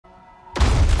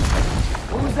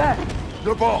that?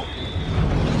 The ball!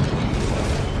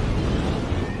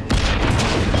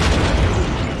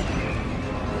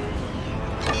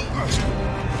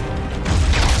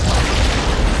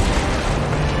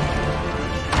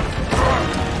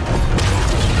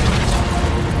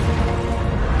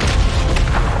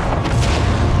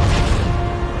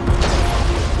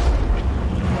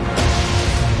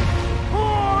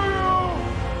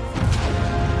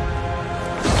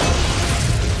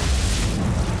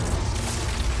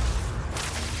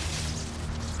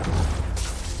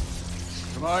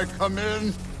 Can I come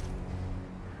in?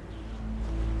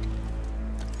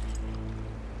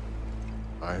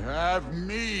 I have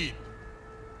mead.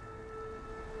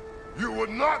 You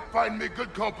would not find me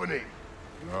good company.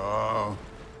 No.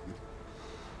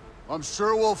 I'm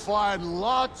sure we'll find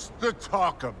lots to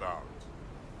talk about.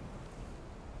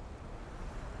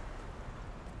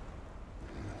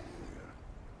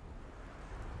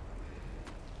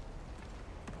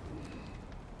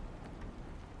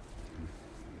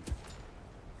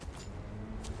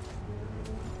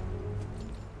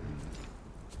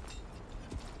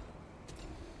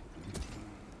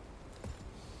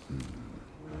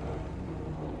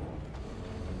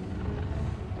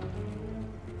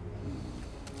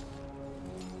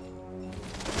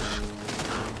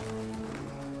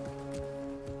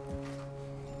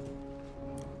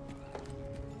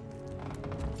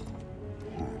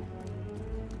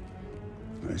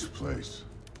 Nice place.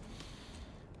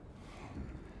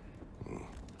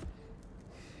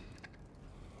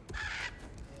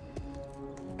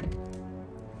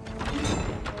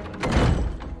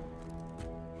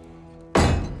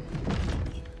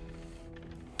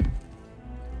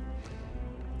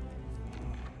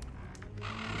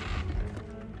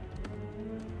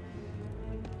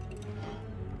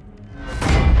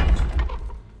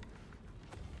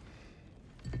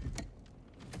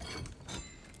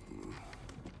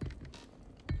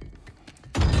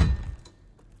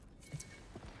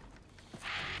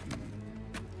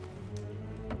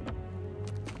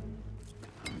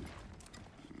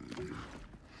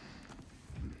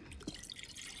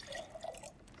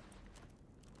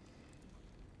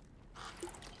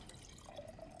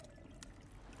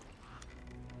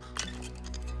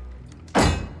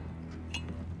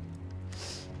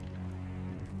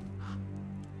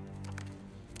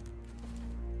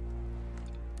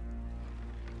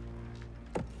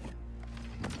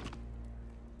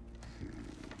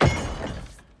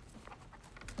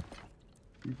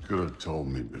 You could have told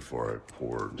me before I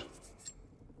poured.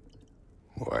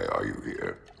 Why are you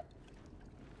here?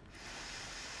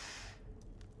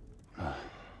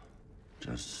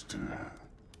 Just,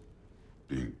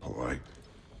 being polite.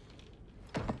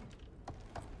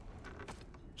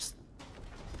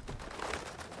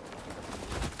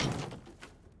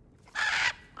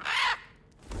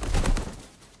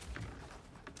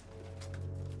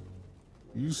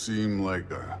 You seem like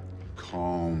a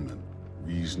calm and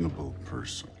reasonable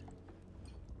person.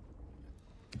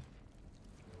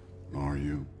 Are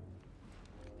you?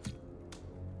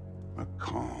 A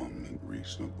calm and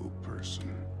reasonable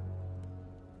person.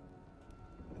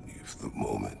 If the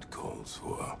moment calls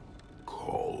for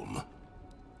calm.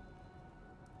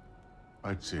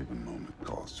 I'd say the moment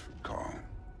calls for calm.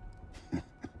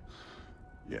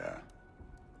 Yeah.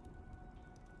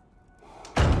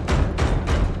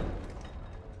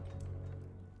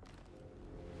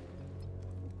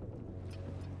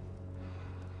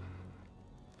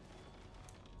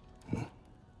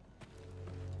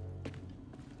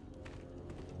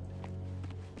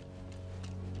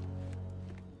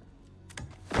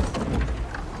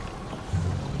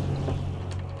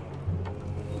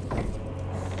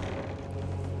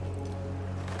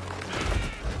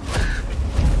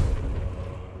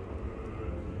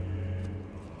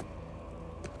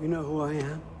 You know who I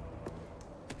am?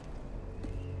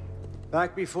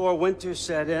 Back before winter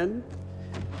set in,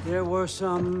 there were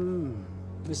some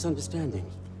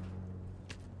misunderstandings.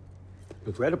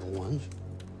 Regrettable ones.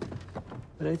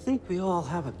 But I think we all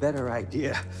have a better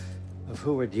idea of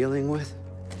who we're dealing with.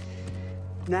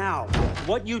 Now,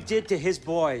 what you did to his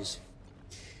boys.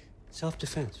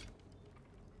 Self-defense.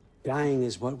 Dying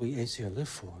is what we Aesir live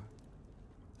for.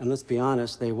 And let's be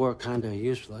honest, they were kinda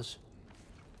useless.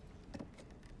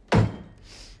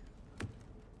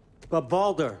 But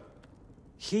Baldur,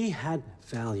 he had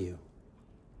value.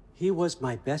 He was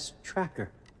my best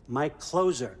tracker, my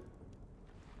closer.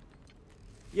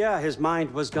 Yeah, his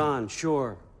mind was gone,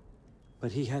 sure.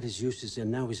 But he had his uses,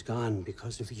 and now he's gone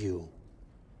because of you.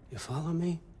 You follow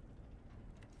me?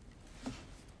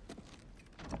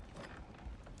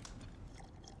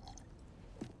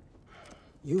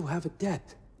 You have a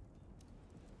debt.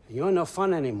 You're no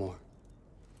fun anymore.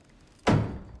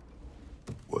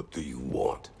 What do you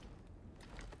want?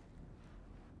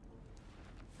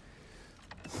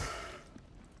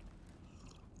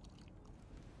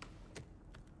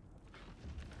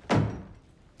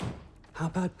 How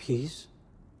about peace?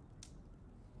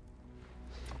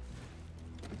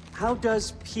 How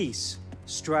does peace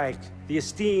strike the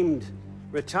esteemed,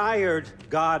 retired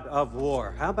god of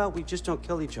war? How about we just don't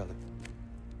kill each other?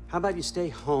 How about you stay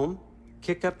home,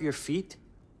 kick up your feet,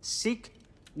 seek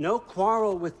no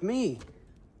quarrel with me,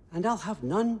 and I'll have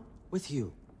none with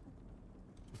you.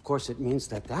 Of course, it means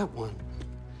that that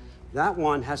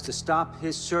one has to stop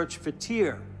his search for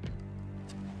Tyr.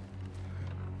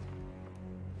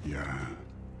 Yeah.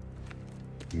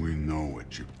 We know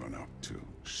what you've been up to.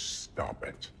 Stop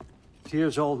it.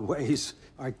 Tyr's old ways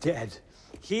are dead.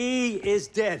 He is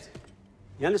dead.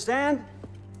 You understand?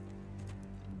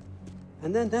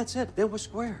 And then that's it. Then we're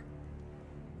square.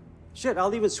 Shit,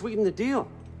 I'll even sweeten the deal.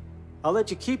 I'll let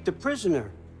you keep the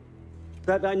prisoner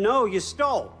that I know you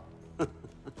stole.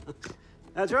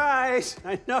 That's right.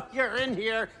 I know you're in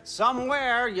here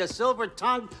somewhere, you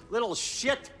silver-tongued little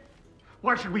shit.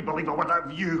 Why should we believe a word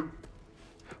of you?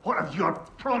 What have your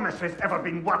promises ever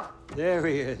been worth? There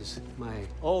he is, my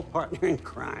old partner in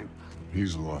crime.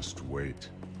 He's lost weight.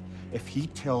 If he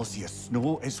tells you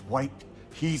snow is white,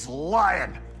 he's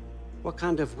lying. What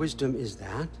kind of wisdom is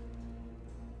that?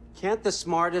 Can't the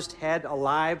smartest head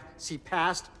alive see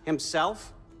past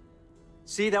himself?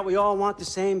 See that we all want the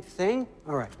same thing?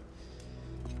 All right.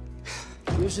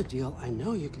 Here's a deal I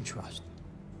know you can trust.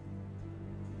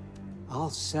 I'll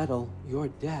settle your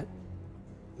debt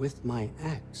with my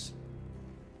ex.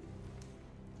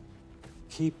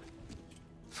 Keep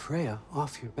Freya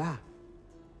off your back.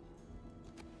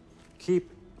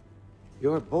 Keep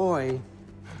your boy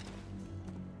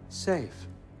safe.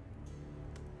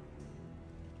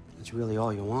 That's really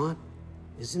all you want,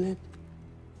 isn't it?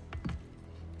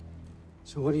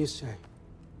 So what do you say?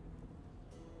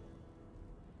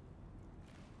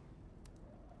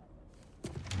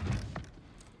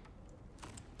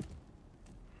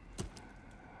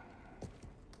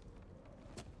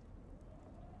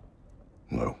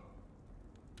 No.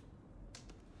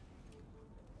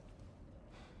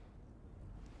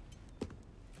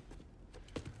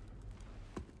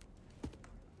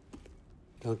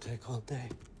 Don't take all day.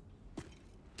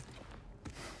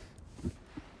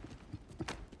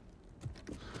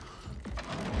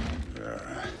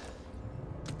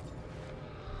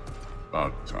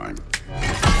 About time.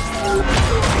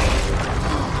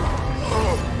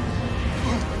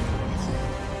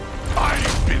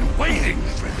 I've been waiting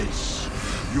for this.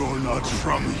 You're not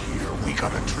from here. We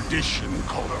got a tradition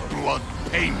called blood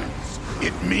payments.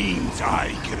 It means I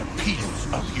get a piece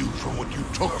of you for what you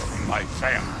took from my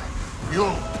family.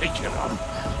 You'll pick it up.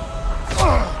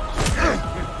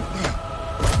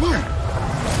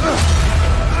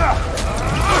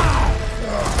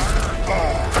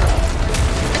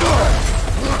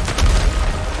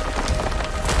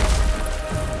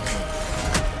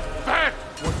 That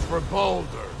was for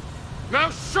Baldur. Now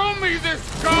show me this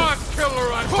god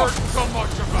killer I've heard so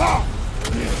much about!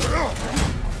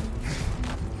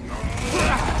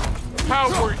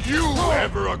 How were you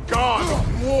ever a god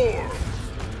of war?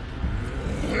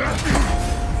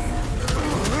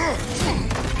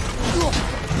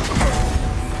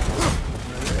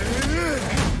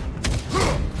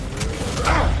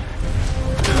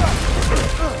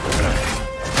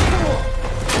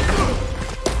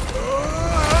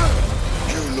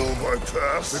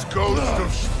 The ghost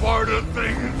of Sparta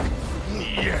thing?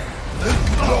 Yeah.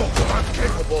 Know what I'm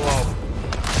capable of.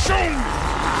 Show me!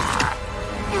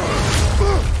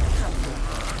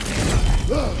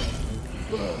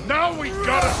 Now we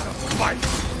gotta fight!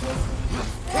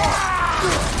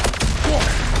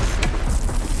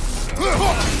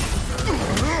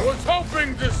 Was hoping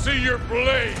to see your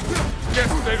blade.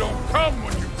 Guess they don't come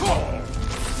when you call.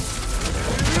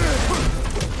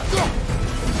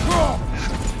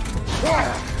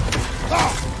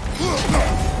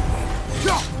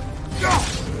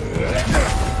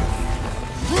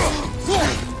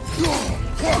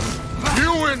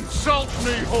 You insult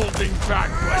me holding back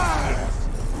like this.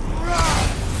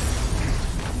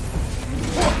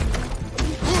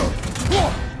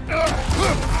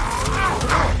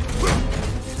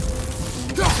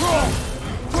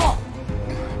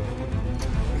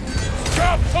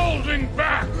 Stop holding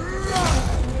back!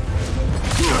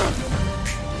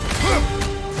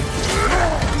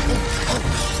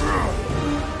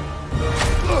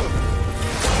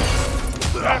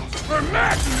 That's for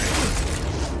madness!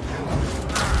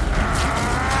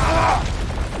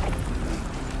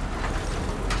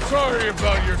 Sorry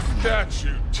about your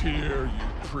statue, Tyr, you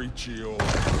preachy old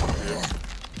bitch.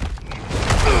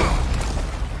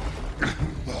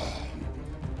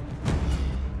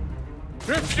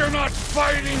 If you're not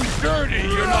fighting dirty,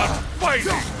 you're not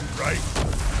fighting, right?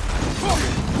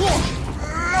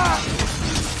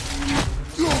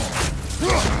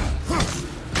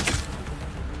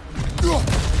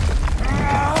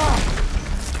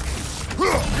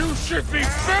 You should be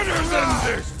better than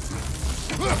this!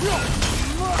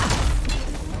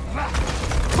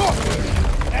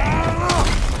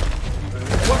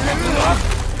 What in luck?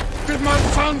 Did my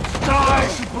son die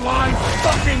to blind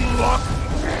fucking luck?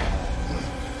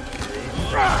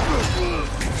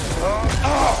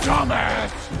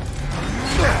 Dumbass!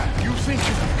 You think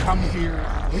you can come here,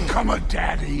 become a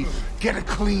daddy, get a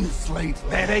clean slate?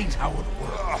 That ain't how it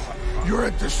works. You're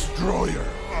a destroyer,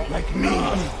 like me.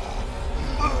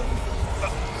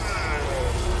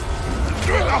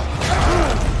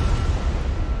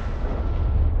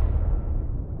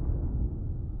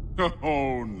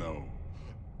 Oh no.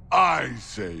 I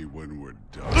say when we're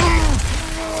done.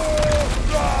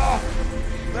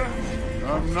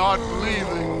 I'm not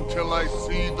leaving till I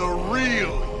see the real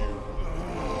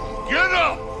you. Get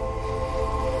up!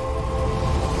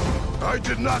 I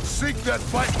did not seek that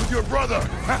fight with your brother.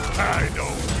 I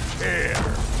don't care.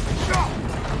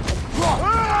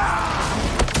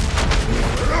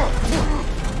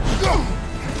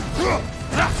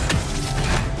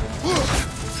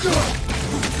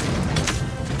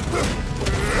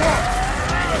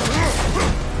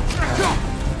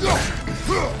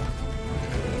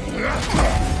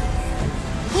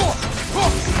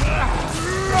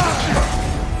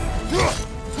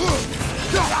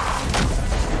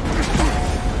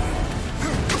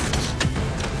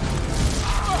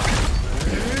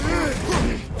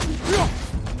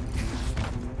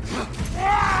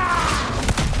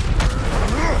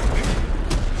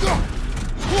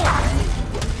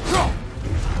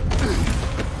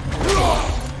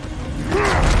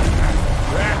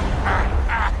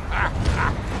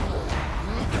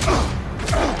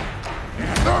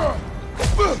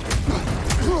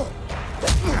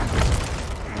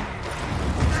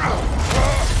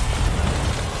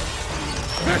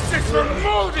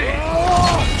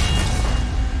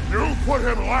 You put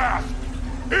him last,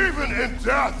 even in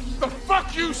death. The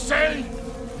fuck you say?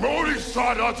 Modi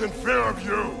sought us in fear of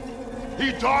you.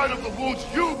 He died of the wounds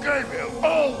you gave him.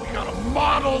 Oh, we got a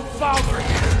model father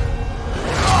here.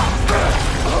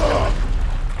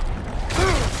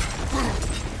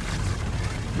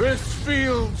 This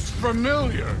feels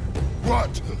familiar.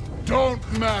 What?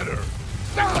 Don't matter.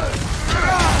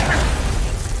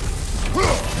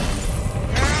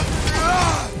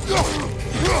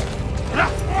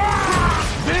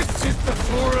 This is the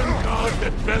foreign god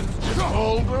that bested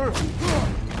Boulder?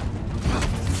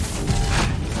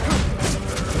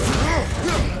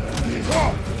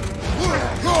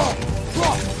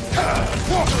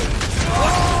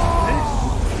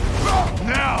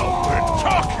 Now we're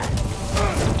talking!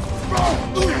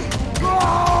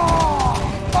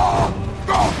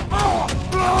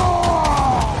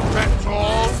 That's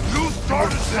all? You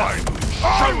started this! I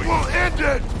will end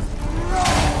it!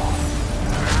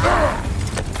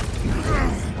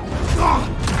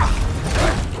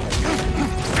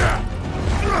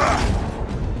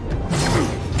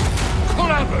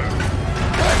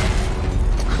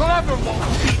 Clever won't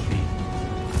beat me.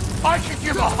 I could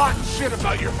give a hot shit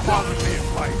about your fatherly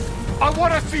advice. I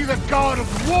want to see the god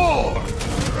of war.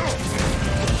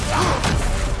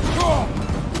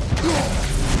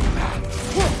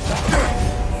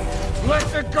 Let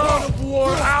the god of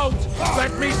war out.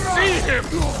 Let me see him.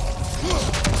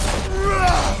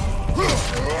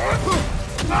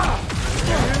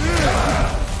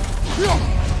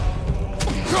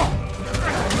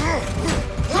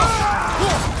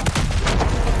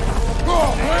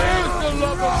 Where's the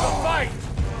love of the fight?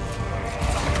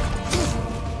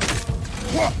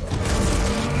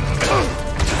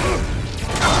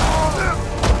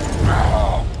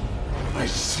 I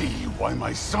see why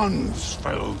my sons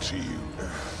fell to you.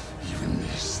 Even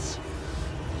this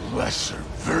lesser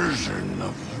version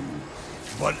of you.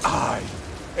 But I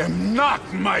am not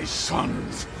my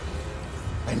sons.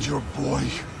 And your boy,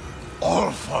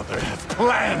 Allfather, has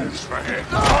plans for him.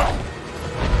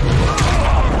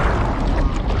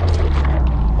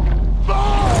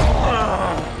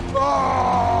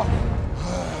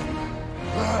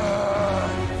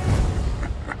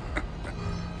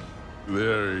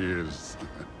 There he is.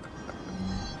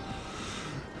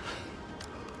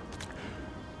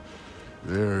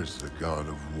 There's the god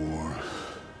of war.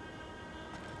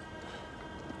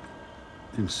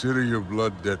 Consider your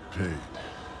blood debt paid.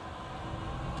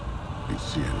 Be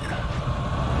seeing you.